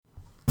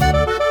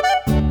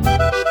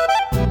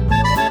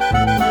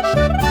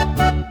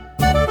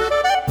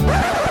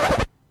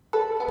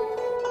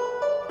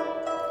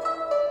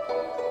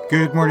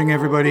Good morning,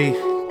 everybody.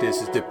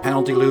 This is the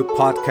Penalty Loop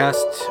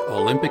Podcast,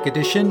 Olympic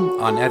Edition,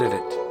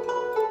 unedited.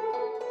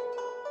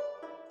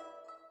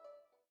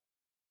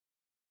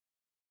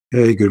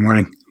 Hey, good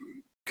morning.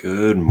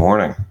 Good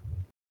morning.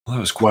 Well,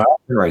 that was quite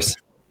nice.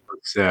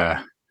 It's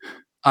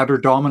utter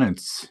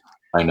dominance.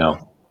 I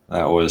know.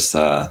 That was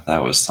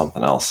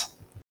something else.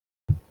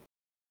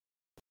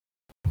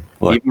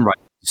 Look, even right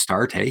at the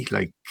start, hey?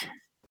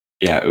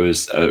 Yeah, it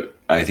was,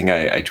 I think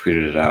I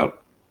tweeted it out,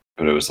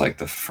 but it was like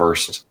the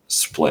first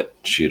split.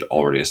 She had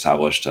already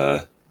established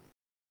a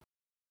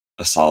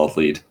solid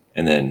lead,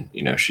 and then,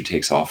 she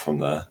takes off from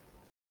the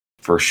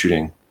first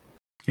shooting.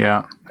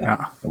 Yeah.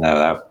 And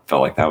that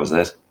felt like that was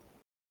it.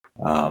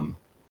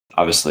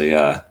 Obviously,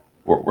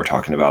 we're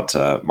talking about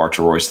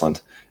Marta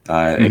Roysland.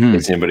 In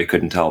case anybody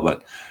couldn't tell,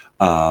 but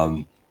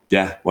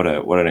what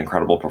an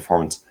incredible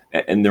performance.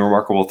 And the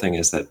remarkable thing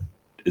is that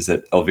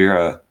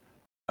Elvira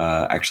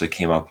actually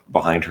came up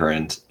behind her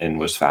and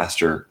was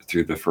faster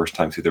through the first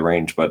time through the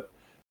range. But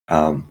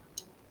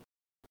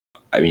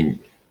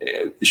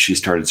she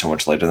started so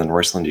much later than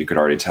Roysland. You could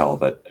already tell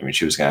that.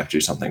 She was going to have to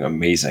do something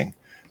amazing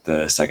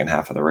the second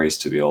half of the race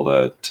to be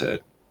able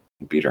to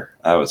beat her.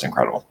 That was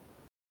incredible.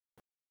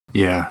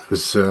 Yeah, it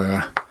was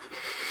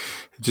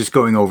just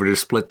going over the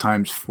split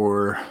times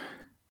for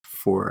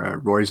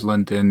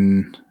Roysland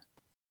and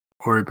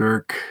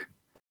Øyberg.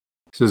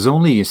 So there's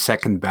only a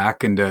second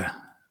back in the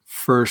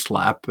first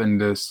lap, and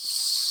the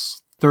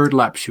third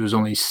lap she was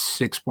only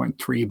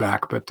 6.3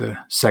 back, but the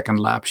second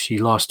lap she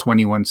lost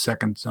 21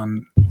 seconds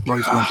on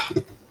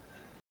Roysland.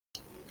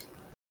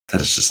 That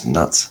is just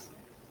nuts.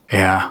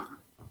 Yeah.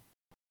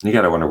 You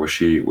gotta wonder, was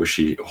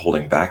she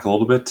holding back a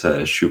little bit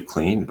to shoot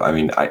clean?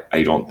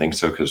 I don't think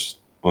so, because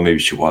maybe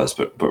she was,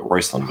 but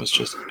Roysland was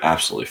just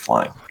absolutely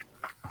flying.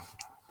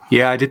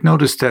 Yeah, I did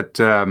notice that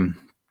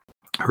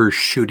her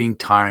shooting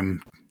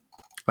time,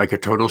 like a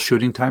total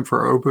shooting time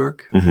for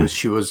Øyberg,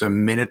 she was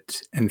 1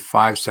 minute and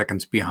 5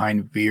 seconds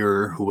behind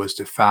Veer, who was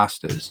the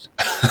fastest.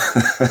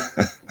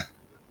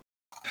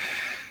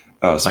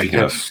 Oh, speaking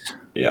of,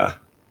 yeah.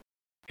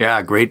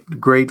 Yeah,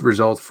 great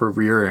result for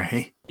Veer,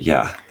 hey?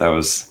 Yeah, that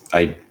was,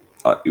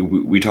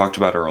 we talked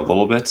about her a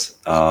little bit.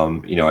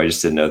 I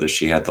just didn't know that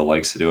she had the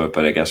legs to do it,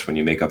 but I guess when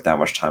you make up that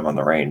much time on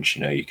the range,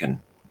 you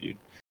can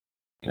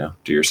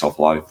do yourself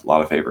a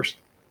lot of favors.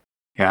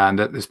 Yeah, and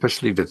that,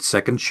 especially that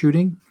second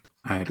shooting,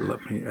 I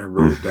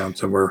wrote it down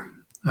somewhere.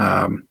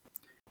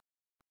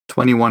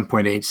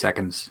 21.8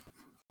 seconds.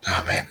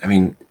 Oh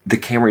man, the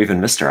camera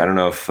even missed her. I don't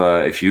know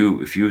if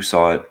you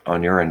saw it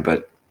on your end,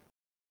 but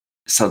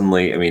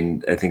suddenly,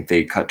 I think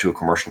they cut to a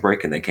commercial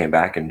break and they came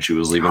back and she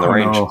was leaving the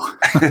range.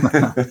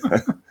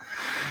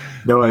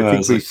 No, I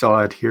think we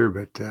saw it here,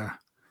 but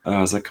I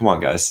was like, come on,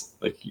 guys.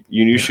 Like,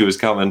 you knew she was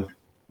coming,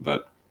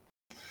 but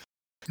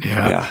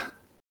yeah.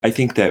 I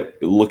think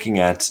that looking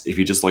at, if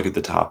you just look at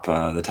the top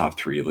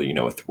three,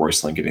 with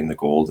Roysland getting the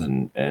gold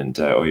and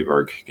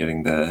Øyberg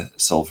getting the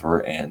silver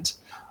and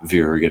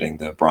Veer getting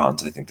the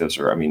bronze, I think those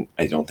are,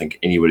 I don't think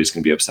anybody's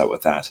going to be upset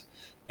with that.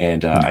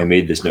 And I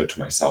made this note to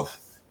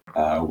myself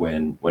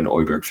when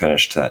Øyberg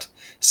finished, that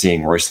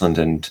seeing Roysland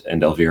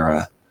and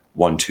Elvira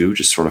 1-2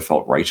 just sort of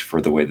felt right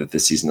for the way that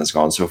this season has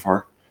gone so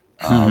far.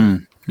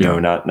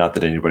 Not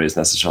that anybody is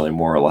necessarily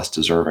more or less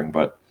deserving,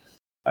 but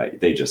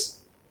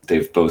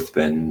they've both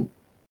been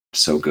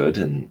so good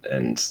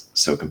and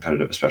so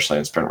competitive, especially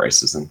in sprint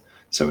races, and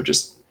so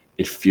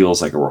it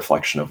feels like a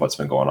reflection of what's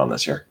been going on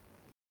this year.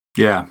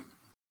 Yeah,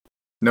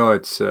 no,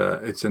 it's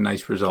a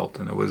nice result,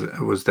 and it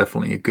was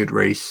definitely a good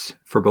race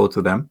for both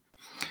of them.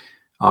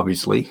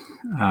 Obviously,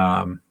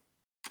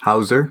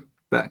 Hauser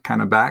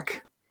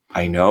back.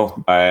 I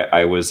know.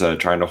 I was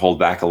trying to hold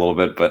back a little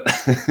bit, but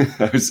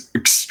I was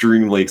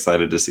extremely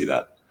excited to see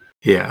that.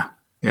 Yeah.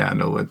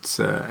 No, it's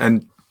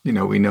and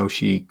we know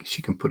she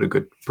can put a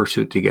good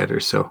pursuit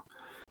together. So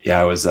yeah,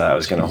 I was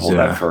going to hold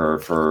that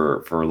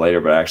for later,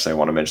 but actually I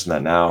want to mention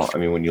that now.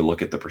 When you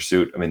look at the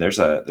pursuit, there's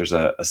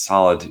a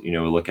solid.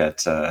 Look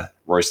at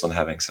Roysland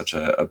having such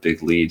a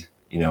big lead.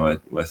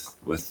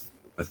 With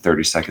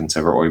 30 seconds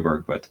over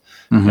Øyberg, but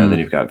then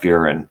you've got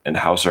Veer and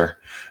Hauser,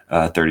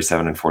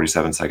 37 and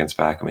 47 seconds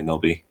back. They'll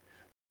be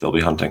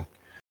hunting.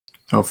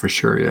 Oh, for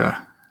sure,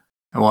 yeah.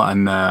 Well,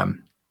 and I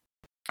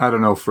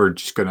don't know if we're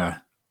just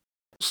gonna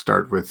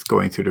start with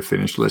going through the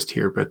finish list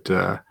here, but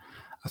I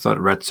thought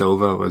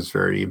Retsova was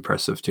very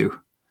impressive too.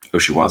 Oh,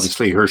 she was.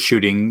 Obviously, her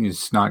shooting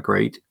is not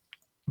great,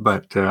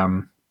 but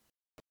you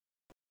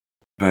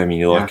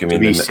look. To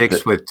be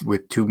sixth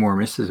with two more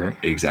misses, eh?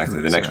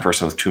 Exactly. The next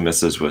person with two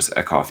misses was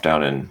Eckhoff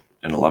down in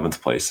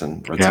 11th place,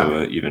 and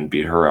Retsova even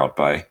beat her out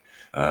by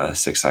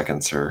 6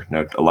 seconds,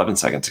 11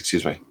 seconds.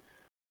 Excuse me.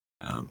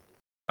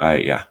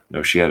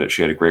 She had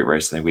a great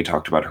race. I think we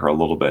talked about her a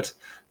little bit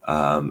in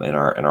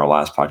our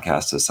last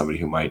podcast as somebody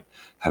who might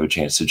have a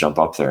chance to jump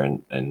up there,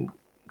 and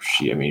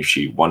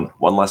she won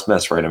one less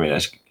miss, right? You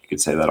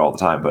could say that all the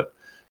time, but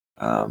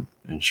and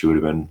she would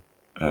have been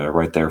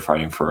right there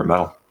fighting for a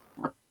medal.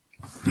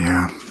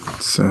 Yeah.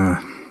 It's, do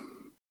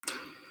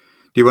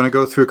you want to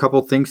go through a couple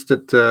of things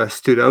that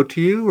stood out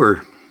to you,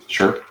 or?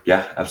 Sure.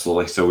 Yeah,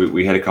 absolutely. So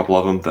we had a couple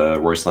of them, the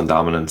Royceland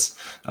dominance,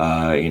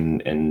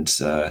 and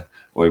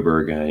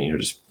Oiberg,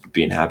 just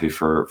being happy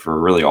for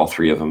really all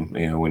three of them.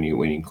 When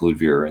you include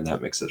Vera in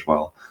that mix as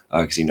well,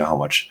 because you know how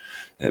much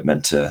it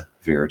meant to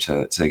Vera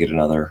to get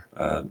another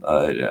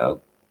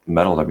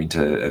medal. I mean,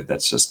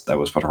 that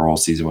was what her whole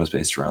season was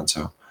based around.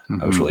 So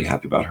I was really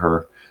happy about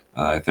her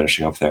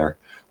finishing up there.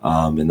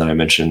 And then I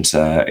mentioned,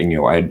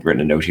 I had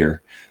written a note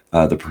here,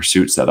 the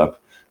pursuit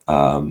setup.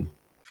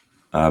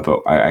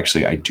 But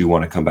I do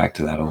want to come back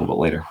to that a little bit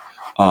later.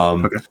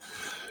 Okay.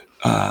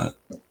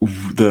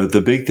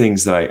 The big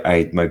things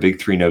that my big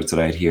three notes that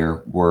I had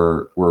here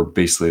were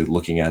basically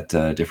looking at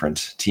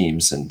different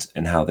teams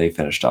and how they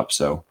finished up.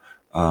 So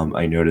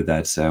I noted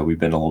that we've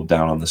been a little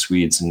down on the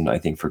Swedes, and I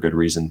think for good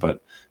reason.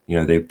 But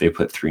they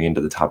put 3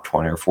 into the top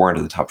 20 or 4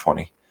 into the top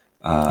 20.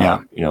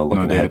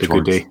 Looking ahead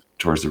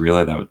towards the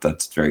relay,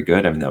 that's very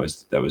good. I mean, that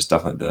was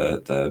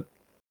definitely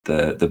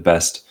the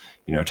best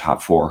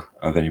top 4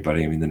 of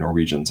anybody. I mean, the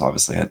Norwegians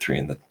obviously had 3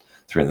 in the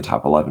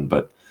top 11,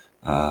 but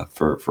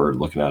for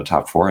looking at a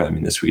top 4, I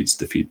mean, the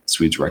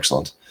Swedes were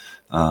excellent.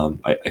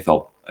 I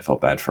felt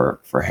bad for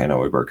Hannah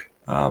Oiberg.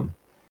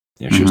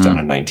 She was down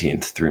in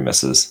 19th, 3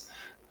 misses.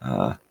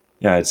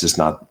 It's just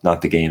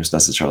not the games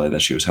necessarily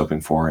that she was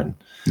hoping for, and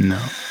no.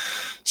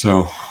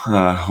 So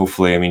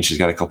hopefully, I mean, she's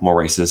got a couple more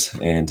races,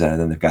 and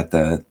then they've got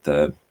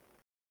the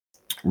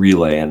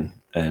relay, and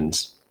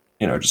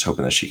just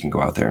hoping that she can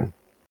go out there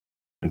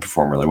and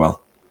perform really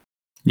well.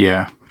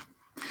 Yeah.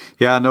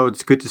 No,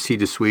 it's good to see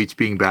the Swedes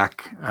being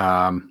back.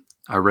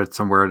 I read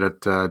somewhere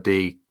that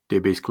they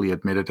basically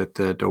admitted that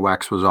the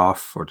wax was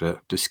off, or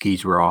the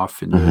skis were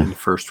off in the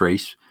first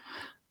race.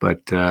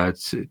 But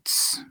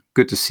it's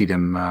good to see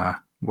them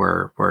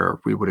where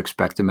we would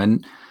expect them.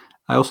 And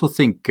I also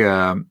think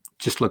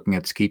just looking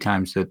at ski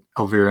times that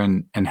Elvira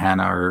and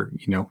Hannah are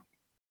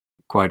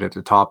quite at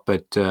the top,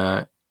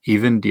 but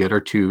even the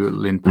other two,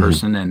 Lynn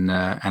Persson and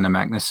Anna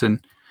Magnussen,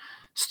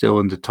 still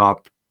in the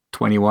top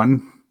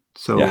 21.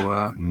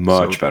 So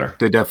much better.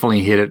 They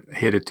definitely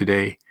hit it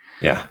today.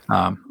 Yeah.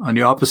 On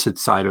the opposite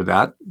side of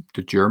that,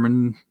 the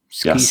German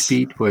ski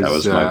speed was that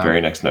was my very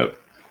next note.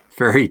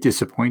 Very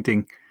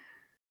disappointing,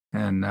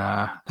 and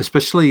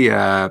especially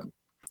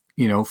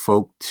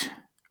Vogt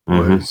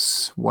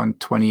was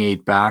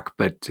 128 back,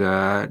 but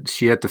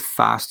she had the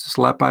fastest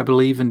lap, I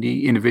believe, in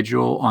the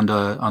individual on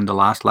the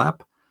last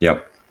lap.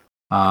 Yep.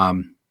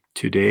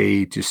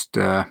 Today, just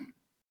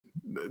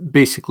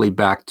basically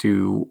back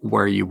to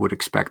where you would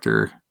expect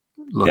her,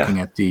 looking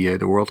at the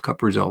World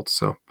Cup results.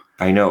 So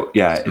I know,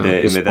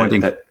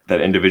 that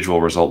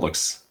individual result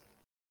looks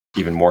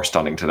even more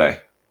stunning today.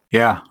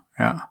 Yeah.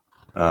 And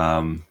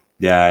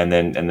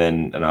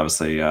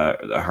obviously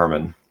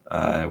Herman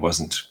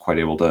wasn't quite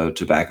able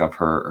to back up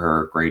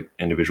her great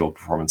individual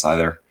performance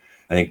either.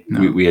 I think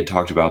we had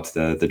talked about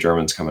the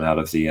Germans coming out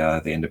of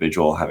the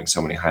individual having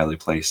so many highly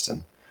placed,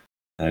 and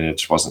it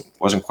just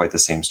wasn't quite the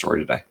same story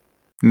today.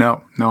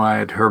 No, I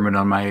had Herman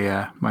on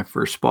my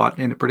first spot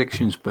in the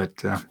predictions,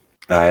 but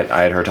I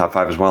had her top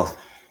 5 as well.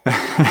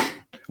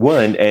 Well,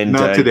 and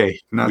not today.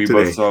 We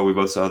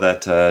both saw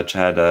that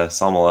Chad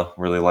Salmela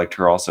really liked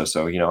her also.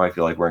 So I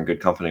feel like we're in good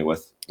company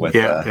with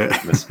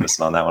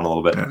missing on that one a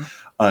little bit. Yeah.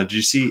 Did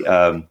you see?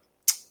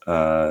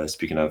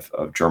 Speaking of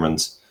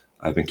Germans,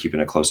 I've been keeping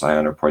a close eye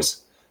on her.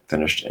 Poise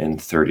finished in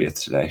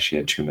 30th today. She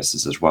had 2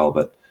 misses as well,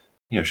 but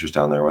she was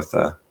down there with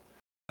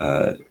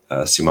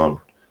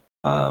Simone,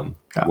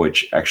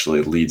 which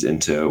actually leads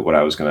into what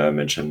I was going to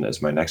mention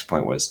as my next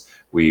point. Was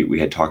we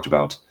had talked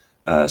about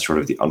sort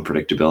of the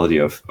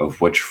unpredictability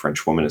of which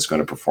French woman is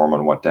going to perform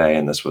on what day,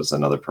 and this was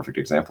another perfect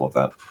example of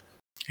that.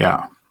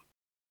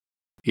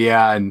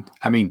 Yeah, and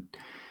I mean,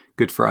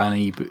 good for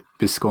Annie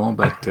Biscon,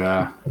 but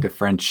the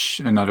French,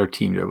 another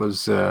team that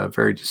was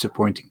very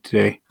disappointing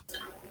today.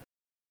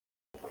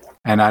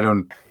 And I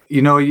don't,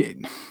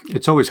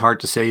 it's always hard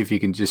to say if you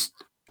can just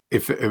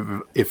if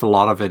a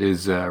lot of it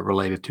is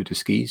related to the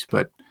skis,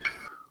 but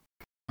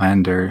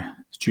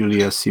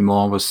Julia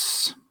Simon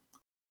was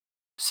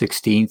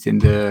 16th in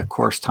the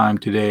course time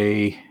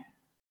today.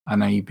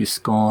 Anaïs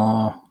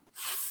Biscon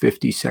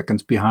 50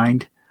 seconds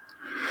behind.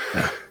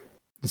 Yeah.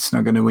 It's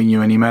not going to win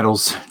you any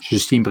medals.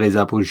 Justine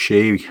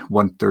Breza-Boucher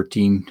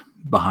 113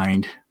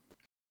 behind.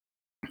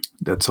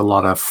 That's a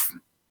lot of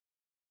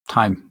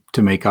time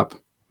to make up.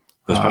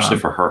 Especially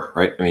for her,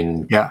 right? I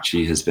mean,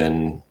 she has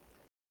been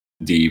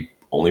the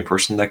only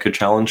person that could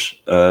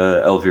challenge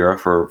Elvira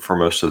for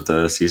most of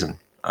the season.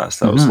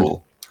 So that was a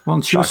little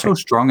she was so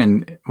strong.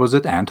 And was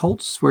it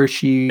Antholz where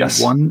she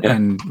won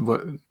and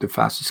the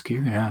fastest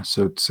skier? Yeah.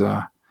 So it's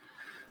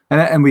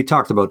and we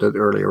talked about that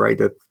earlier, right?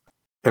 That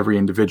every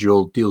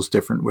individual deals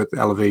different with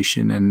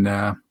elevation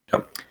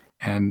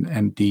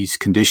and these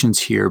conditions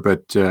here.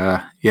 But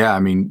I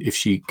mean, if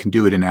she can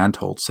do it in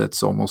Antholz,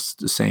 that's almost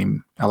the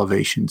same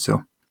elevation.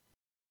 So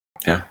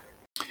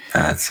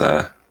that's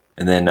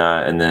and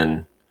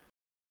then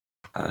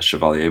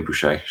Chevalier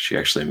Boucher, she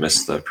actually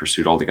missed the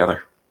pursuit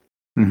altogether.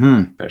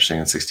 Finishing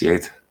in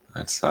 68th.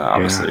 That's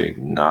obviously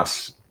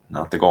not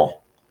the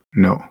goal.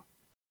 No.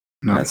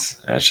 No.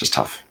 That's just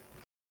tough.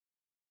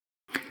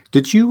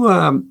 Did you?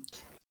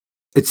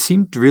 It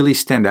seemed to really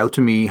stand out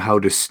to me how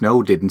the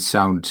snow didn't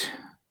sound.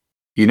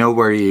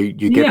 Where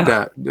you get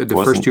that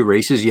the first two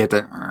races, you had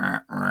that.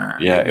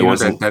 Yeah, it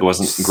wasn't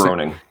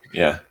groaning.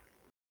 Yeah,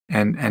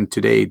 and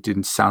today it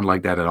didn't sound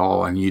like that at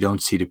all, and you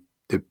don't see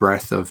the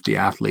breath of the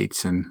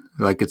athletes, and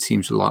like it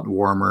seems a lot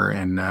warmer,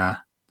 and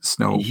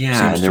snow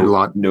seems to be a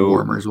lot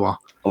warmer as well.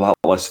 A lot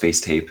less face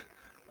tape.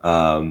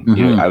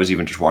 I was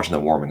even just watching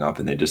them warming up,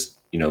 and they just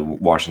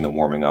watching them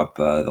warming up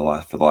for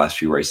the last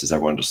few races,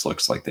 everyone just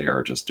looks like they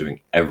are just doing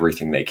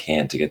everything they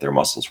can to get their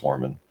muscles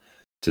warm. And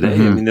today,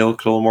 I mean, they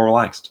look a little more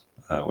relaxed,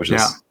 which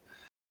is.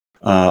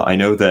 I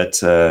know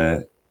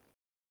that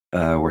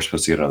we're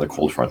supposed to get another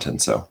cold front in,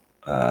 so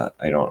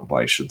I don't.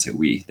 Well, I shouldn't say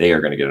we. They are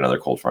going to get another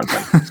cold front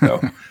in,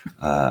 so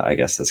I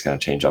guess that's going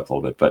to change up a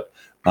little bit. But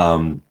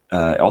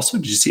also,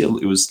 did you see?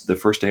 It was the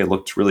first day. It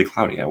looked really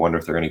cloudy. I wonder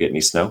if they're going to get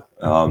any snow.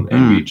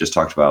 And we just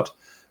talked about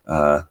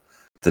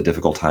the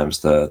difficult times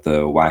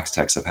the wax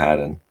techs have had,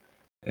 and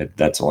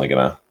that's only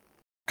going to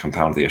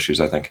compound the issues,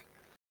 I think.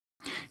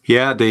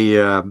 Yeah,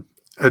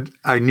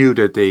 I knew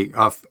that they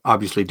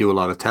obviously do a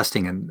lot of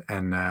testing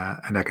and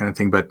that kind of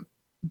thing, but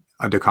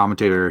the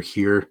commentator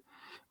here,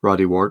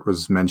 Roddy Ward,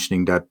 was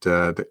mentioning that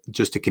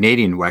just the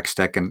Canadian wax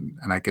tech, and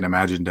I can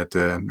imagine that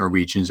the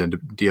Norwegians and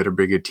the other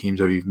bigger teams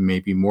have even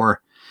maybe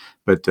more,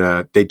 but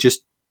they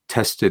just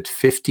tested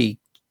 50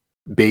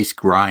 base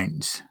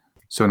grinds.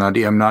 So now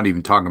I'm not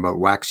even talking about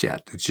wax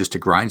yet. It's just the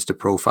grinds, the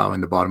profile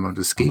in the bottom of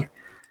the ski.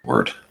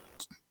 Word.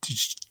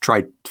 Just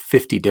tried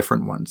 50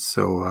 different ones.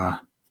 So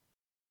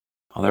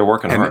they're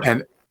working hard.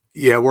 And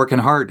working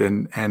hard.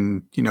 And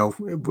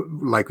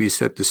like we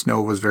said, the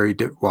snow was very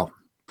well.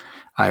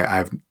 I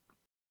have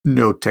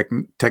no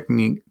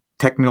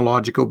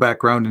technological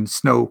background in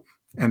snow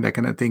and that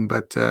kind of thing,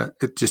 but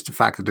it's just the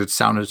fact that it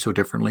sounded so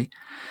differently.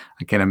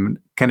 I can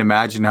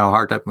imagine how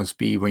hard that must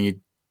be when you've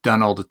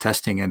done all the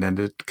testing and then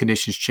the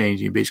conditions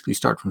change and you basically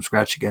start from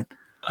scratch again.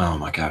 Oh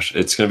my gosh.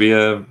 It's going to be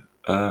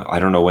I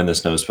don't know when the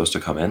snow is supposed to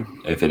come in.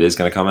 If it is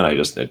going to come in,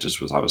 it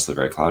just was obviously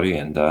very cloudy,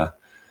 and oh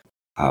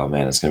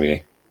man, it's going to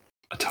be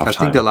a tough time. I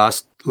think the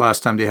last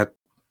time they had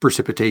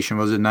precipitation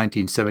was in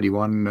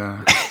 1971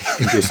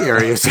 in this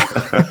area. So,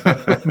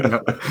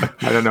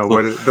 I don't know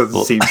what it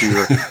doesn't seem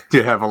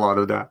to have a lot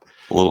of that.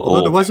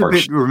 Although there was a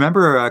bit.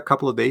 Remember a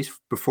couple of days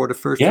before the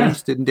first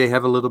race, didn't they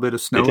have a little bit of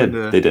snow in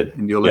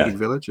the Olympic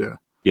Village?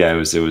 Yeah, it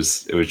was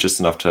just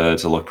enough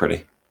to look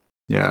pretty.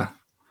 Yeah.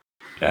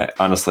 Yeah,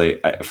 honestly,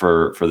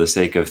 for the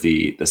sake of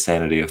the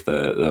sanity of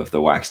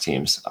the wax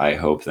teams, I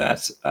hope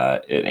that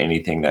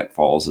anything that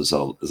falls is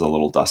a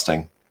little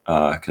dusting,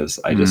 because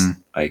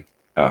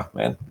oh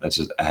man,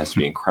 it has to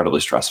be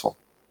incredibly stressful.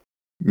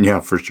 Yeah,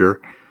 for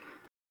sure.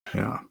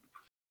 Yeah.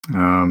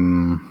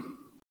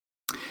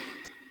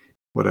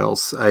 What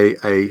else?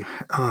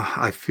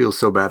 I feel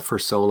so bad for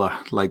Sola.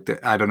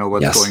 Like I don't know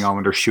what's going on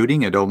when they're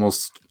shooting. It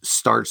almost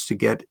starts to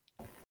get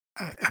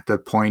at the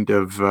point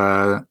of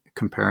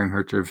comparing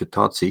her to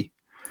Vitozzi.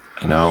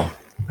 I know.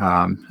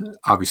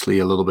 Obviously,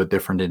 a little bit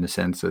different in the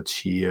sense that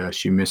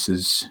she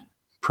misses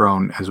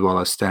prone as well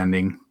as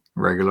standing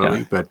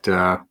regularly. But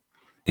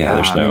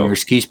there's her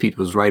ski speed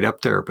was right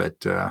up there,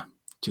 but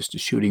just the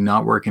shooting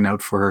not working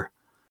out for her.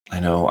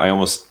 I know.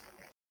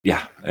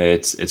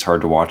 It's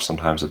hard to watch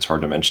sometimes. It's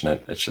hard to mention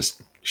it. It's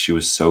just she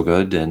was so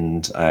good,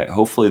 and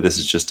hopefully this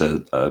is just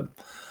a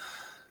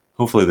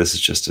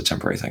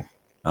temporary thing.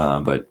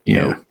 But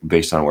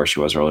based on where she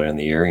was earlier in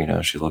the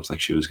year, she looked like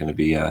she was going to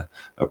be a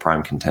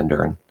prime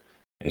contender, and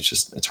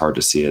it's hard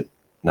to see it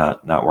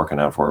not working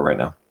out for her right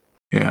now.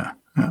 Yeah.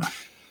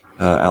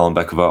 Alan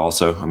Bekova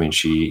also. I mean,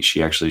 she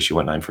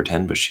went 9 for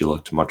 10, but she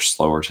looked much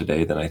slower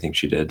today than I think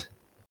she did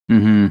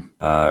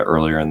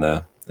earlier in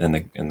the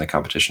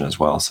competition as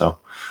well. So,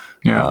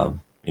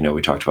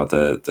 we talked about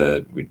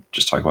we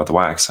just talked about the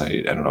wax.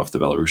 I don't know if the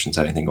Belarusians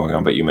had anything going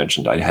on, but you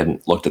mentioned I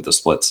hadn't looked at the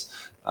splits,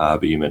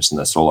 but you mentioned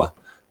that Sola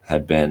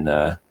had been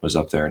was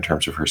up there in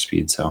terms of her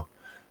speed. So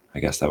I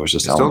guess that was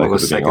just Alan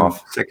Bekova being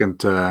off. Second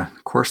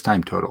course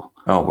time total.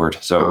 Oh, word.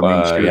 So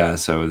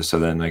so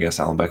then I guess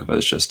Alan Bekova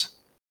is just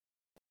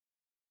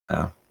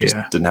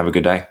didn't have a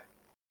good day.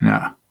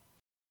 Yeah.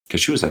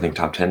 Because she was, I think,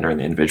 top 10 during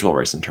the individual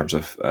race in terms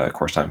of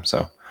course time.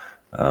 So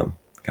kind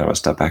of a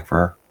step back for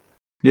her.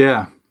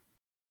 Yeah.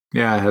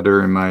 Yeah, I had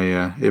her in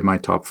my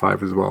top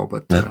 5 as well,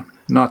 but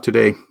not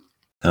today.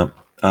 No.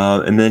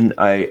 And then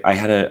I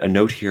had a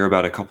note here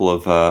about a couple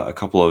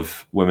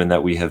of women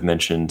that we have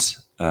mentioned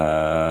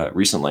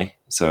recently.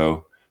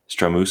 So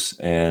Stramus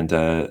and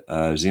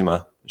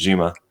Zima,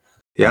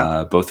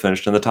 both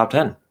finished in the top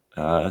 10.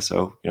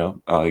 So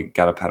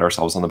got to pat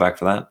ourselves on the back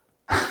for that.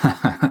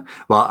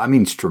 Well, I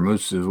mean,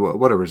 Stramus is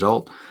what a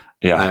result.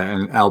 Yeah,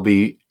 and I'll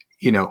be,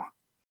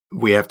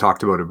 we have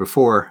talked about it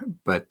before,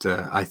 but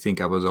I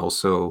think I was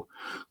also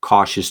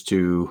cautious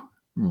to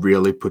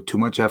really put too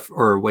much effort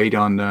or weight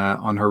on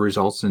her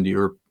results in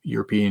the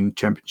European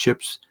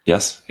Championships.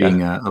 Yes,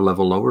 being a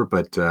level lower,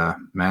 but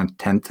man,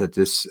 10th at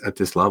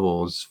this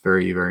level is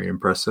very, very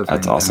impressive.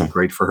 That's awesome. And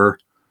great for her.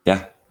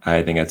 Yeah,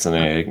 I think it's an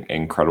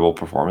incredible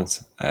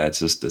performance.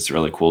 It's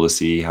really cool to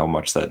see how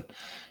much that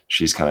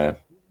she's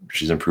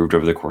improved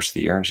over the course of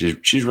the year, and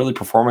she's really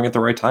performing at the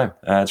right time.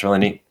 It's really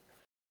neat.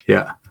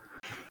 Yeah.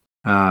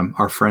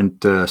 Our friend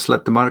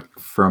Slettemark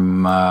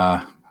from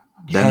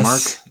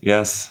Denmark.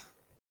 Yes.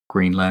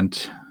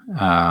 Greenland.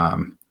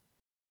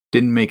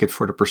 Didn't make it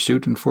for the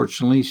pursuit,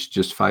 unfortunately. She's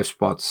just 5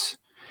 spots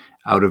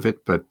out of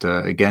it, but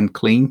again,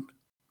 clean.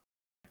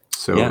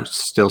 So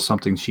still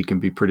something she can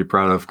be pretty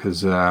proud of,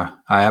 because I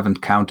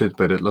haven't counted,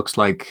 but it looks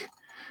like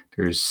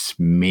there's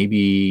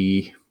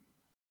maybe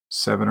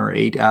 7 or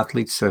 8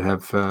 athletes that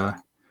have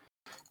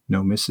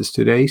no misses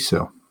today.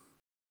 So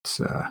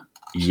it's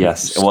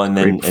yes. Well, and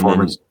then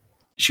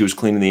she was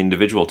clean in the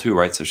individual too,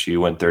 right? So she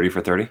went 30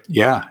 for 30.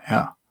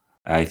 Yeah.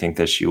 I think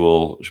that she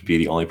will be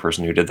the only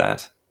person who did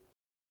that.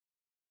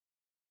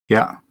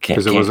 Yeah,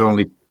 because there was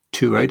only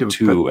 2, right?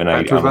 Two, and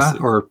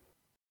Petrova or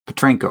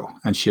Petrenko,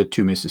 and she had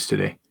 2 misses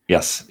today.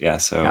 Yes, yeah.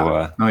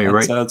 So no, you're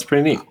right. That's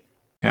pretty neat.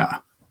 Yeah,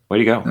 way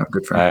to go. No,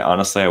 good for her.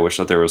 Honestly, I wish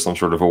that there was some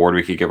sort of award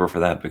we could give her for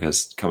that,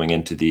 because coming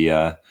into the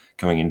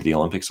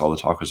Olympics, all the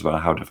talk was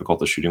about how difficult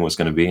the shooting was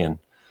going to be, and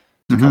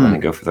to come in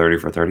and go for 30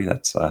 for 30,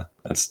 that's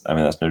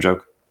no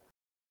joke.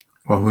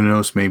 Well, who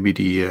knows? Maybe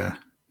the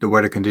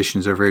weather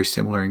conditions are very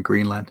similar in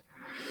Greenland.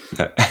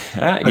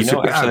 Actually,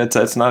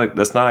 that's not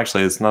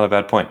a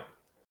bad point.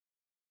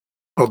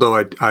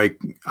 Although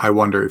I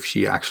wonder if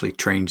she actually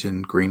trains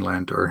in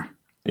Greenland, or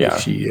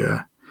if she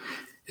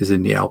is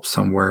in the Alps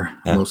somewhere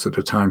most of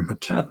the time.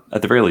 But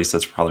at the very least,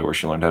 that's probably where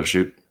she learned how to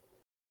shoot.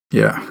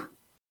 Yeah.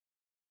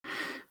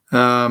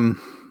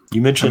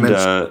 You mentioned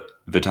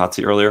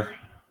Vitazzi earlier.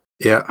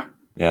 Yeah.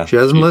 Yeah. She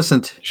hasn't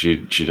listened. She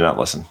did not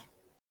listen.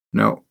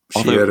 No.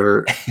 She had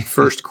her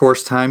first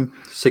course time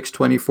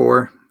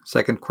 6:24,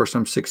 second course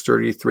time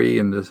 6:33,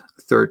 and the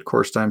third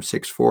course time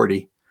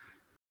 6:40.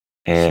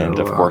 And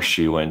of course,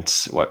 she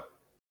went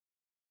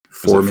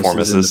 4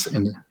 misses.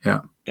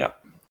 Yeah.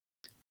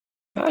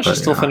 She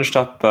still finished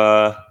up.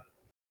 Where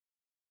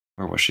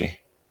was she?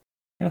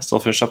 Yeah, still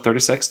finished up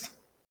 36th.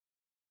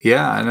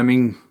 Yeah, and I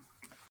mean,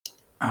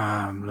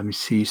 let me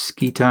see.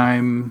 Ski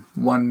time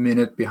 1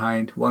 minute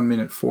behind, 1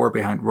 minute 4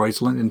 behind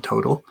Roysland in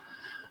total,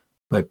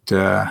 but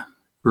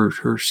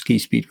her ski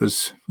speed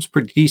was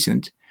pretty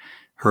decent.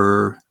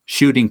 Her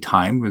shooting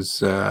time was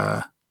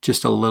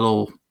just a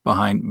little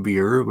behind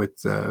Veer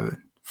with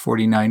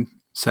 49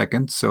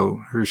 seconds,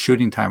 so her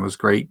shooting time was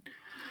great.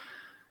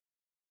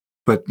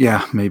 But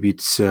yeah, maybe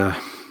it's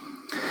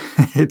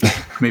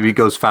maybe it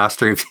goes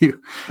faster if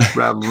you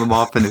rattle them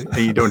off and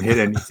you don't hit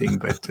anything.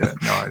 But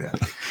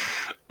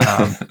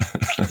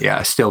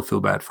I still feel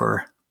bad for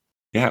her.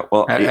 Yeah,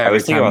 well, I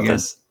was thinking about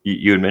this.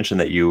 You had mentioned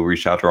that you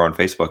reached out to her on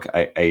Facebook.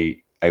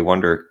 I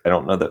wonder. I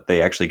don't know that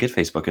they actually get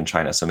Facebook in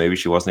China, so maybe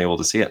she wasn't able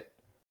to see it.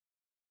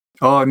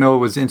 Oh no, it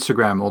was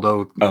Instagram.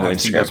 Although I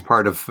think that's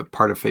part of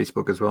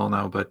Facebook as well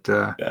now. But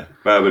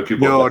but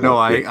people. No,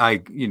 I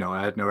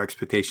had no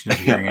expectation of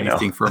hearing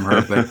anything from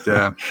her. But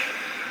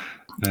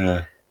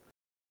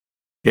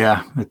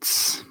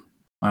it's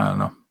I don't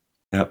know.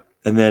 Yep.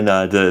 And then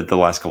the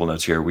last couple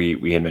notes here,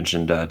 we had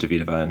mentioned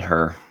Davidova and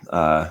her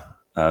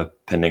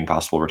pending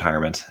possible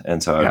retirement,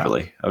 and so I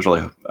was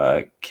really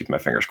keeping my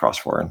fingers crossed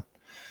for her. And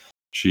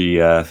she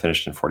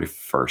finished in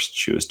 41st.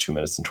 She was 2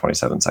 minutes and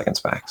 27 seconds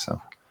back. So.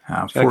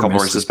 She had a couple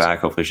races back.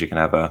 Hopefully, she can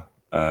have a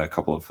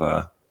couple of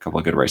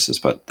good races,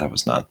 but that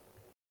was not.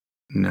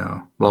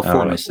 No, well,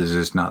 4 misses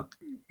is not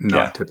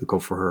typical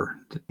for her.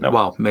 No.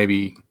 Well,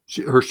 maybe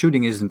her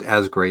shooting isn't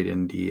as great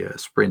in the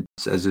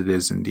sprints as it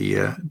is in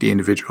the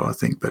individual, I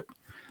think. But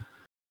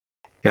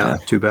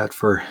too bad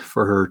for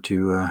her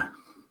to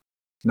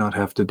not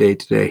have the day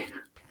today.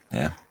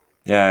 Yeah.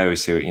 I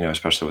always see,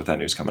 especially with that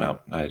news coming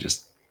out.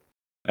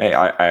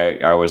 I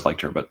always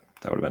liked her, but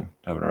that would have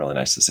been really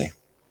nice to see.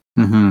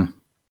 Mm-hmm.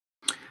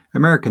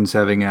 Americans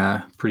having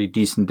a pretty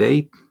decent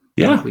day.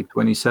 Yeah.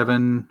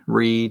 27,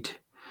 Reed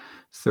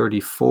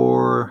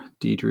 34,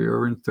 Deidre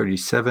Irwin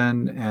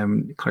 37,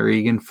 and Claire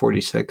Egan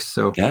 46.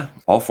 So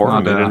all 4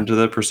 of them made it into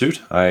the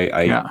pursuit.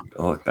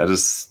 Look,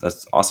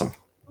 that's awesome.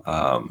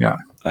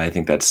 I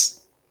think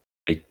that's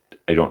I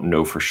don't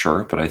know for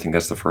sure, but I think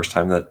that's the first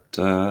time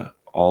that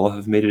all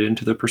have made it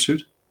into the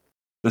pursuit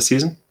this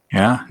season.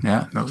 Yeah.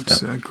 No,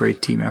 it's a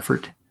great team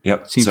effort.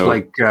 Yep. Seems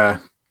like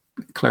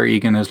Claire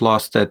Egan has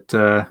lost that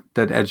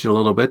edge a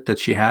little bit that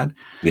she had.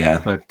 Yeah.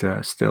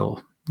 But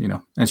still,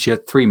 and she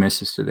had 3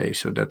 misses today,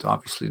 so that's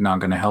obviously not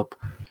going to help.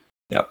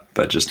 Yeah,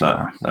 but just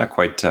not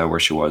quite where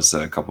she was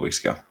a couple weeks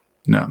ago.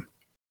 No.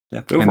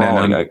 Yeah, but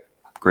overall,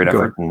 great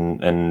effort,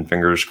 and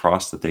fingers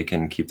crossed that they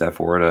can keep that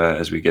forward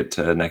as we get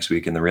to next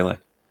week in the relay.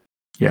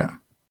 Yeah.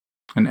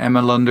 And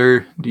Emma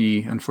Lunder,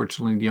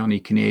 unfortunately the only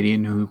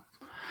Canadian who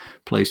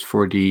placed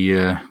for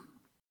the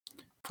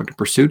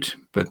pursuit,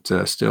 but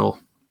still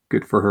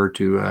good for her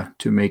to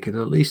make it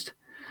at least.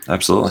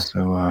 Absolutely.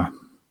 So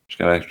she's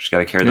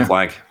gotta carry the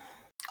flag.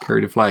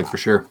 Carry the flag for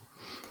sure.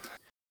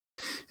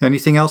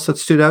 Anything else that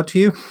stood out to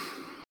you?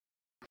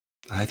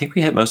 I think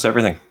we hit most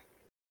everything.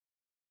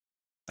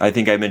 I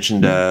think I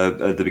mentioned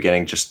at the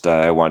beginning, just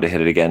I wanted to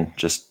hit it again,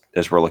 just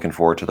as we're looking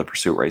forward to the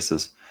pursuit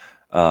races.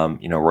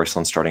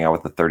 Royceland starting out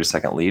with a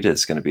 30-second lead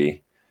is going to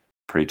be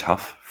pretty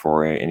tough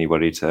for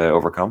anybody to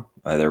overcome.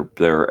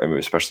 They're I mean,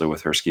 especially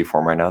with her ski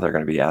form right now, they're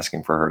going to be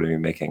asking for her to be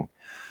making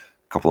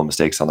a couple of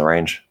mistakes on the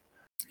range.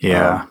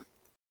 Yeah.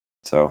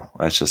 So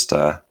that's just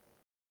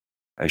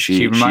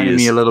she reminded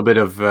me a little bit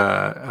of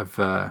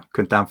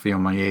Quentin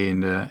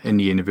Fillon-Maillet in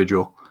the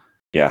individual.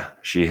 Yeah,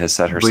 she has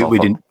set herself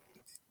up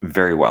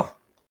very well.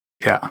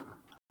 Yeah.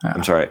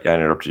 I'm sorry, I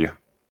interrupted you.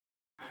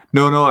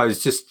 No, I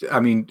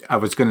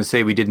was going to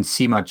say we didn't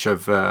see much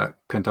of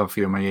Quentin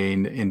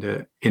Fillon-Maillet in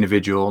the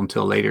individual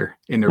until later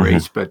in the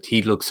race, but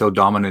he looked so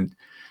dominant.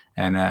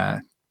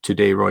 And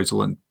today,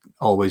 Royceland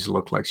always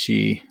looked like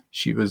she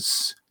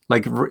was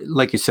like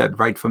you said,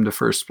 right from the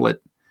first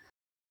split.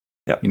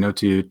 Yeah.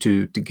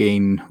 To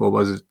gain, what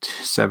was it,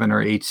 7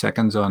 or 8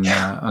 seconds on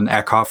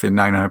Eckhoff in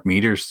 900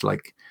 meters.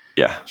 Like,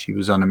 yeah, she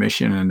was on a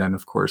mission, and then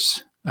of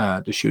course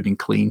the shooting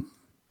clean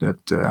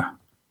that.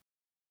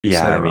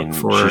 I mean,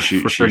 for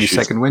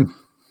 30-second win.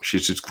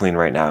 She's just clean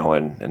right now,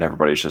 and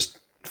everybody's just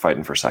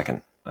fighting for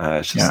second.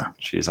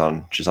 She's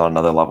on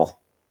another level.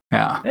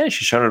 Yeah,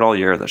 she's shown it all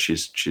year that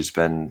she's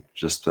been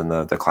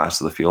the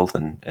class of the field,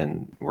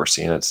 and we're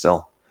seeing it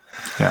still.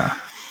 Yeah,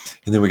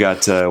 and then we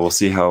got we'll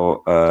see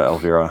how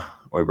Elvira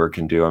Oiberg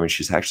can do. I mean,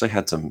 she's actually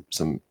had some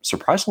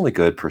surprisingly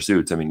good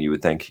pursuits. I mean, you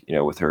would think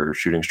with her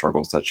shooting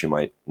struggles that she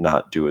might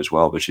not do as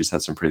well, but she's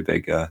had some pretty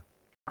big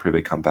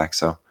comebacks.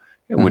 So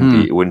it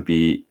wouldn't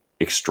be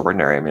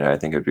extraordinary. I mean, I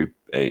think it'd be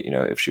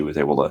if she was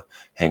able to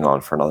hang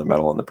on for another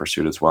medal in the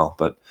pursuit as well.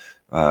 But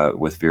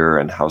with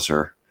Vera and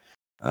Hauser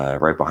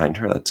right behind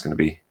her, it's going to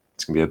be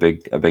a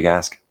big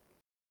ask.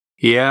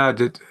 Yeah,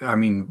 I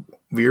mean,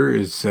 Vera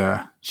is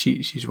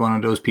she's one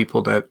of those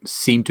people that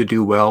seem to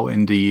do well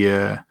in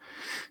the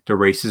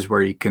races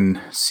where you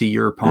can see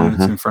your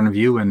opponents in front of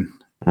you and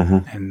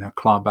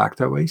claw back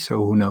that way.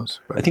 So who knows?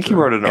 But, I think you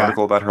wrote an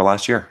article about her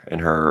last year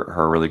and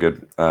her really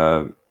good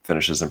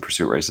finishes in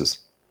pursuit races.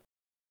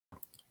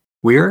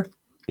 Weird?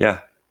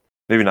 Yeah.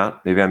 Maybe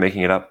not. Maybe I'm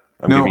making it up.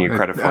 I'm giving you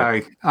credit for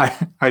it.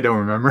 I don't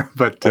remember,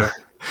 but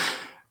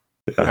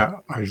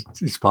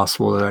it's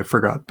possible that I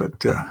forgot.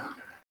 But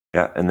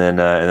yeah, and then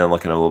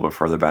looking a little bit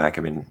further back,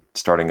 I mean,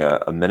 starting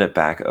a minute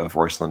back of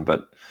Royceland,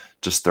 but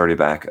just 30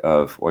 back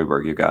of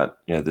Oiberg, you got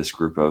this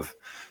group of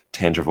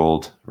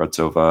Tangervold,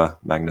 Radzova,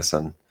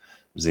 Magnussen,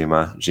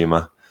 Zima,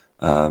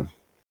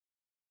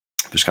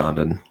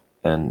 Vizcanden,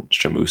 and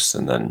Chamus,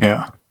 and then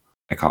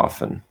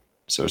Eckhoff, and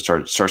so it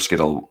starts to get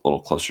a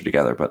little closer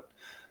together. But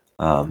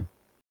I mean,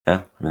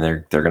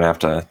 they're gonna have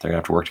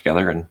to work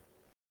together and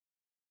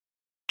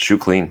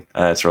shoot clean.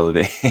 It's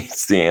really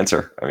it's the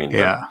answer. I mean,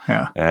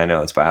 I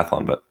know it's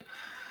biathlon, but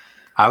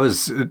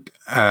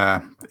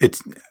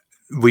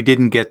we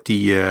didn't get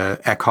the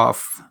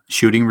Eckhoff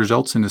shooting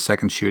results in the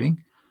second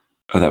shooting.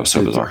 Oh, that was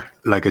so bizarre.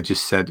 Like I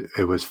just said,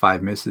 it was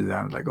 5 misses.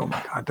 I was like, oh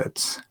my god,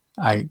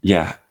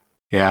 yeah.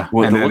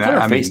 Well, and the look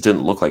on her face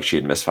didn't look like she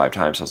had missed 5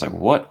 times. I was like,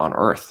 what on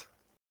earth?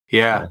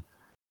 Yeah,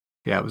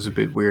 it was a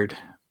bit weird.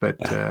 But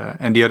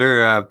and the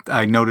other,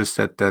 I noticed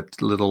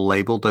that little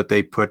label that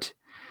they put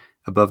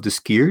above the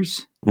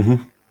skiers.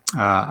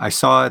 I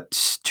saw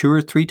it 2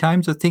 or 3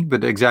 times, I think,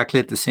 but exactly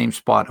at the same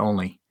spot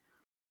only,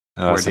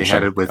 where they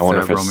had it with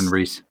Roman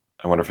Rees.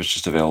 I wonder if it's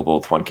just available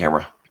with one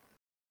camera.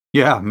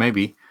 Yeah,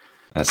 maybe.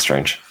 That's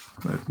strange.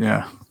 But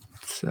yeah.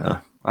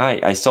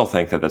 I still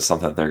think that that's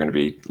something that they're going to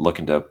be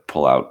looking to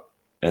pull out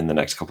in the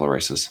next couple of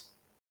races.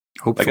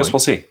 Hopefully. I guess we'll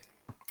see.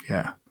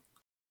 Yeah.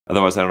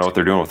 Otherwise, I don't know what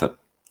they're doing with it.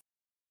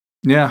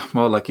 Yeah,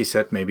 well, like you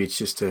said, maybe it's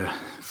just a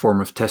form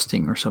of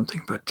testing or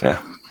something. But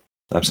yeah,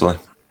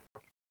 absolutely.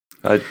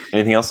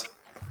 Anything else?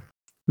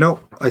 No,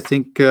 I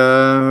think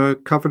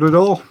covered it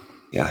all.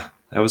 Yeah,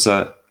 that was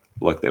a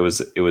look. It was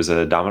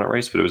a dominant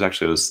race, but it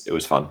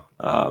was fun.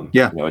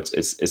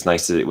 It's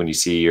nice to when you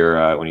see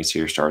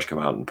your stars come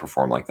out and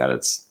perform like that.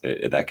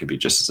 That could be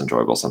just as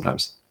enjoyable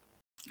sometimes.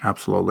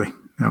 Absolutely,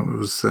 it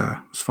was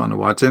fun to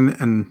watch,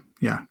 and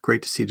yeah,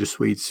 great to see the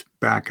Swedes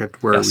back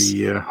at where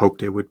we hoped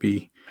they would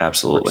be.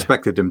 Absolutely,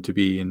 expected them to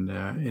be in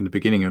the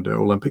beginning of the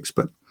Olympics,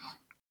 but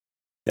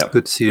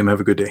good to see them have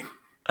a good day.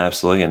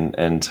 Absolutely,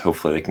 and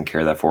hopefully they can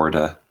carry that forward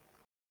to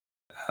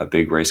a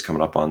big race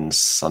coming up on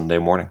Sunday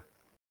morning.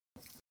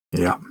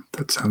 Yeah,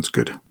 that sounds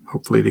good.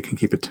 Hopefully they can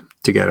keep it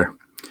together.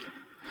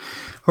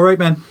 All right,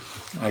 man.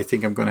 I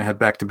think I'm going to head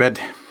back to bed.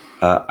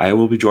 I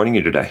will be joining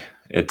you today.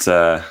 It's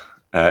yeah,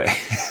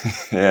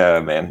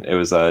 man. It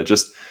was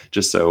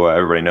just so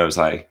everybody knows,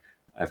 I've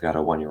got a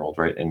 1-year-old,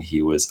 right, and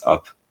he was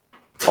up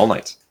all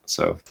night,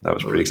 so that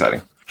was pretty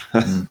exciting.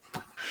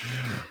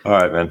 All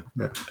right, man.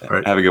 Yeah. All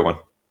right. Have a good one.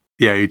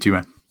 Yeah, you too,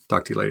 man.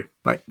 Talk to you later.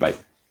 Bye. Bye.